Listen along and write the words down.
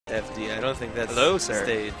FD. I don't think that's Hello, the sir.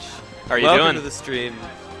 stage. How are you Welcome doing? to the stream.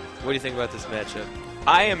 What do you think about this matchup?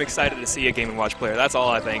 I am excited to see a Game&Watch player. That's all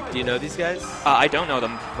I think. Do you know these guys? I don't know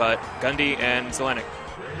them, but Gundy and Xylenic.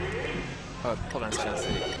 Oh, hold on a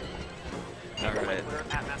second. All right.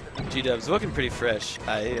 G-Dub's looking pretty fresh.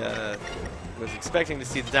 I was expecting to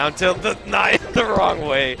see the down tilt the wrong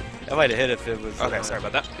way. I might have hit if it was Okay, sorry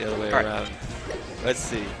about that. the other way All around. Let's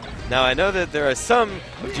see. Now, I know that there are some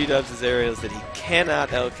of G-Dub's aerials that he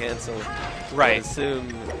cannot L-cancel. Right. I assume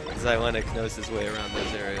Xylenic knows his way around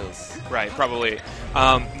those aerials. Right, probably.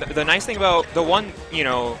 The nice thing about the one,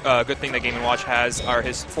 good thing that Game&Watch has are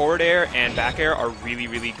his forward air and back air are really,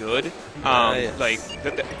 really good. Nice. Like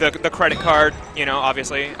the credit card,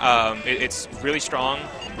 obviously, it's really strong,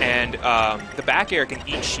 and the back air can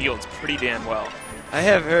eat shields pretty damn well. I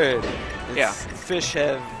have heard. Yeah. Fish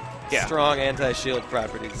have strong anti-shield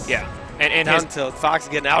properties. Yeah, and down his, tilt. Fox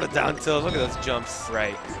getting out of down tilt. Look at those jumps.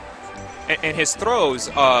 right. And his throws,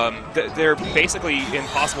 they're basically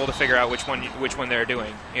impossible to figure out which one they're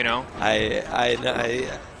doing.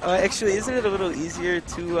 Actually, isn't it a little easier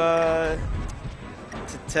to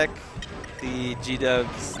tech the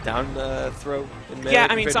G-Dub's down throw in melee? Yeah,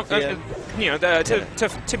 I mean, compared to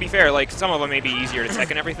to be fair, like some of them may be easier to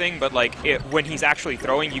tech and everything, but like when he's actually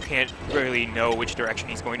throwing, you can't really know which direction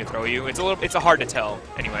he's going to throw you. It's hard to tell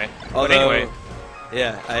anyway. Although, but anyway.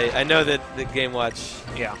 Yeah, I know that the Game&Watch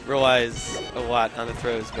relies a lot on the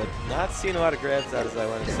throws, but not seeing a lot of grabs out of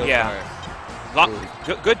Xylenic so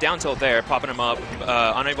far. Good down tilt there, popping him up.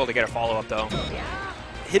 Unable to get a follow-up, though.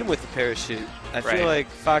 Hit him with the parachute. I feel like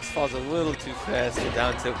Fox falls a little too fast for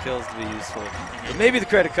down tilt kills to be useful. But maybe the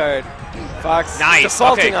credit card. Fox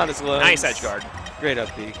defaulting on his loans. Nice edge guard. Great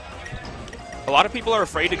up B. A lot of people are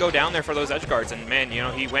afraid to go down there for those edge guards, and man,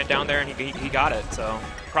 he went down there and he got it, so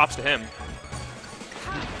props to him.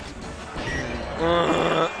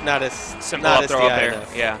 Not as simple up throw up there.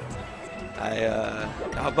 enough. Yeah.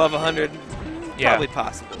 Above 100, probably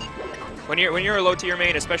possible. When you're a low tier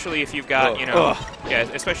main, especially if you've got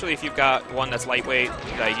especially if you've got one that's lightweight,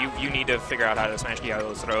 you need to figure out how to smash the out of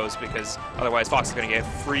those throws, because otherwise Fox is going to get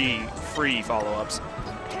free follow-ups.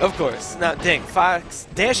 Of course. Now, dang, Fox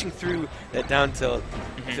dashing through that down tilt.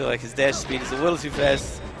 I feel like his dash speed is a little too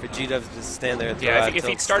fast for G-Dubs to stand there and throw out if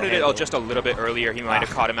he'd started it just a little bit earlier, he might have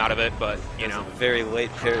caught him out of it, but, a very late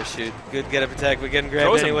parachute. Good get-up attack, but getting grabbed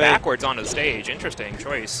throws anyway. him backwards onto the stage. Interesting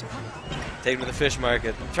choice. Take him to the fish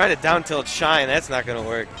market. Trying to down tilt Shine, that's not going to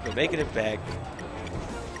work, but making it back.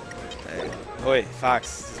 Boy,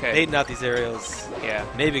 Fox baiting out these aerials. Yeah.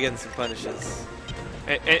 Maybe getting some punishes.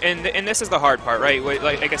 And this is the hard part, right?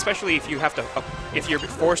 Like especially if you're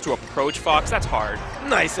forced to approach Fox, that's hard.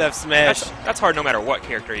 Nice F smash. That's hard no matter what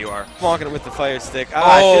character you are. Bonking it with the fire stick. He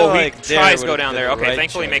tries to go down there. Okay,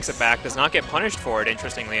 thankfully makes it back. Does not get punished for it,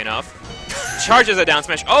 interestingly enough. Charges a down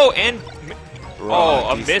smash. Oh, and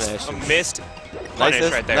a missed punish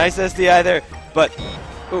right there. Nice SDI there, but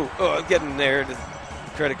getting there. The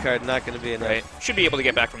credit card not going to be enough. Right. Should be able to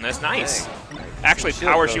get back from this. Nice. Dang. Actually,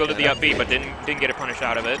 power shielded the up B, but didn't get a punish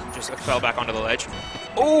out of it. Just fell back onto the ledge.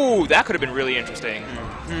 Oh, that could have been really interesting.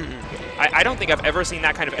 I don't think I've ever seen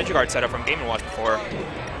that kind of edge guard setup from Game&Watch before.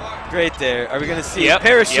 Great there. Are we going to see a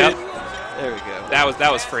parachute? Yep. There we go.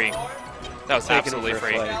 That was free. That was Taking absolutely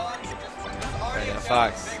free. Right now,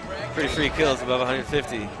 Fox. Pretty free kills above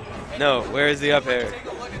 150. No, where is the up air?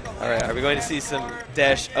 All right, are we going to see some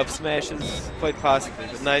dash up smashes? Quite possibly,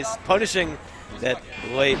 but nice. Punishing that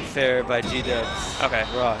late fair by G-Dubs. Okay.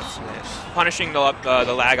 Raw smash. Punishing the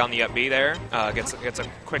lag on the up B there. Gets a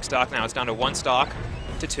quick stock. Now it's down to 1 stock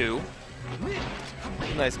to 2.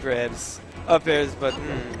 Nice grabs. Up airs, but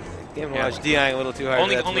Game&Watch DIing a little too hard.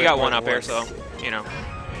 Only got 1 up air, so,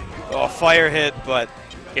 Oh, fire hit, but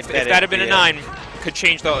if that had been a 9, could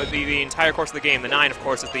change the entire course of the game. The 9, of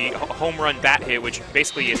course, is the home run bat hit, which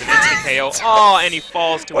basically is an instant KO. Oh, and he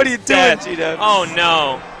falls to his death. What are you doing, G-Dubs? Oh,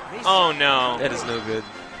 no. Oh, no. That is no good.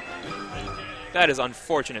 That is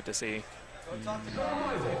unfortunate to see.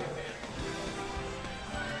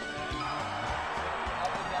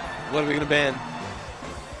 What are we going to ban?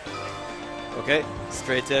 Okay,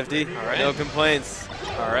 straight to FD. All right. No complaints.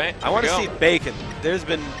 All right. I want to see bacon. There's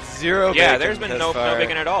been zero bacon. Yeah, there's been no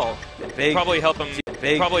bacon at all. Probably help him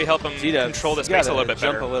control the space a little bit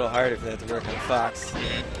better. Jump a little harder for that to work on Fox.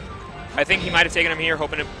 I think he might have taken him here,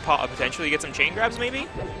 hoping to potentially get some chain grabs, maybe?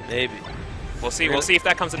 Maybe. We'll see. We'll see if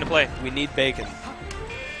that comes into play. We need bacon.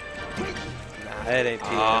 Nah, that ain't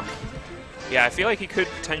PM. Yeah, I feel like he could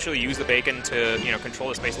potentially use the bacon to, control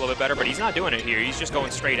the space a little bit better, but he's not doing it here. He's just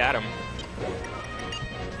going straight at him.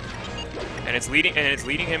 And it's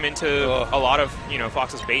leading him into a lot of,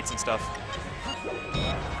 Fox's baits and stuff.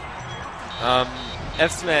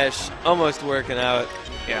 F smash almost working out.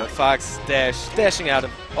 Yeah. Fox dashing out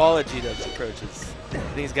of all of G-Dub's approaches. I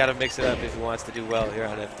think he's got to mix it up if he wants to do well here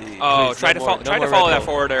on FD. Oh, tried to follow that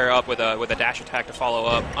forward air up with a dash attack to follow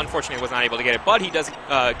up. Unfortunately, was not able to get it, but he does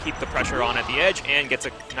keep the pressure on at the edge and gets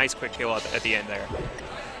a nice quick kill at the end there.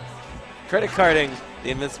 Credit carding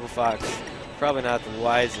the Invincible Fox, probably not the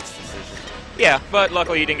wisest decision. Yeah, but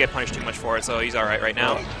luckily he didn't get punished too much for it, so he's all right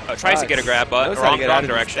now. Tries to get a grab, but wrong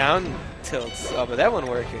direction. Down tilts. Oh, but that one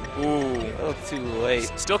working. Ooh, a little too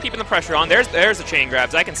late. Still keeping the pressure on. There's the chain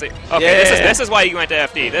grabs. I can see. Okay, this is why you went to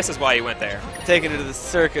FD. This is why you went there. Taking it to the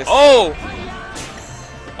circus. Oh,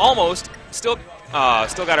 almost. Still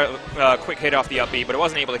got a quick hit off the up B, but it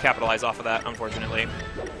wasn't able to capitalize off of that, unfortunately.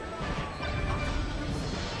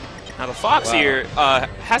 Now the Fox here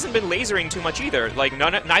hasn't been lasering too much either. Like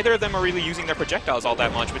neither of them are really using their projectiles all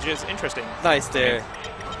that much, which is interesting. Nice there.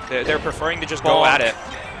 They're preferring to just go at it.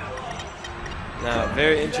 Now,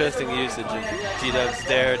 very interesting usage of G-Dub's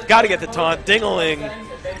there. Got to get the taunt. Ding-a-ling.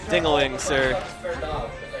 Ding-a-ling, sir.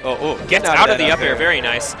 Oh, gets out of the up air. Very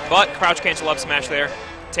nice. But crouch cancel up smash there.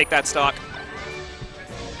 Take that stock.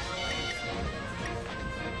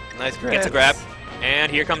 Nice grab. Gets a grab.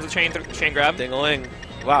 And here comes the chain grab. Ding-a-ling.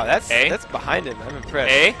 Wow, that's behind him. I'm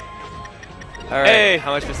impressed. A. All right,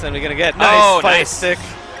 how much percent are we gonna get? Nice, nice stick.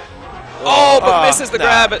 Oh, but misses the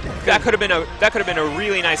grab. That could have been a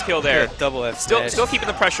really nice kill there. Double F. Still keeping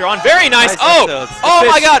the pressure on. Very nice. Nice oh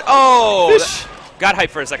my God. Oh, got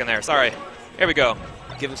hyped for a second there. Sorry. Here we go.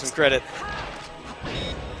 Give him some credit.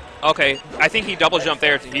 Okay, I think he double jumped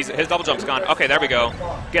there. His double jump's gone. Okay, there we go.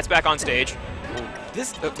 Gets back on stage.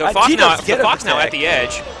 The Fox now at the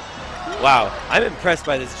edge. Wow, I'm impressed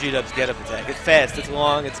by this G-Dub's get-up attack. It's fast, it's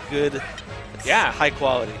long, it's good. It's high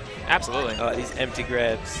quality. Absolutely. These empty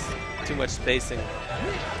grabs. Too much spacing.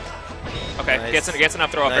 Okay, nice. gets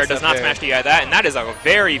enough throw up there. Does not smash DI that, and that is a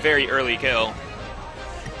very, very early kill.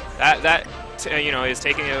 That is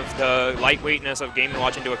taking the lightweightness of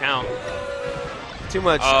Game&Watch into account. Too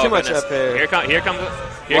much up there. Here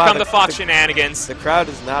come the Fox shenanigans. The crowd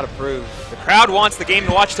does not approve. The crowd wants the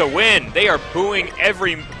Game&Watch to win. They are booing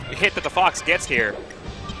every hit that the Fox gets here.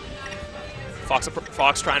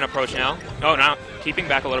 Fox trying to approach now. Oh, now keeping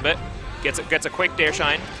back a little bit. Gets a quick dare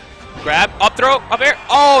shine. Grab, up throw, up air.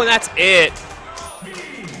 Oh, and that's it.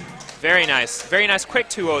 Very nice. Very nice quick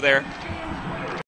 2-0 there.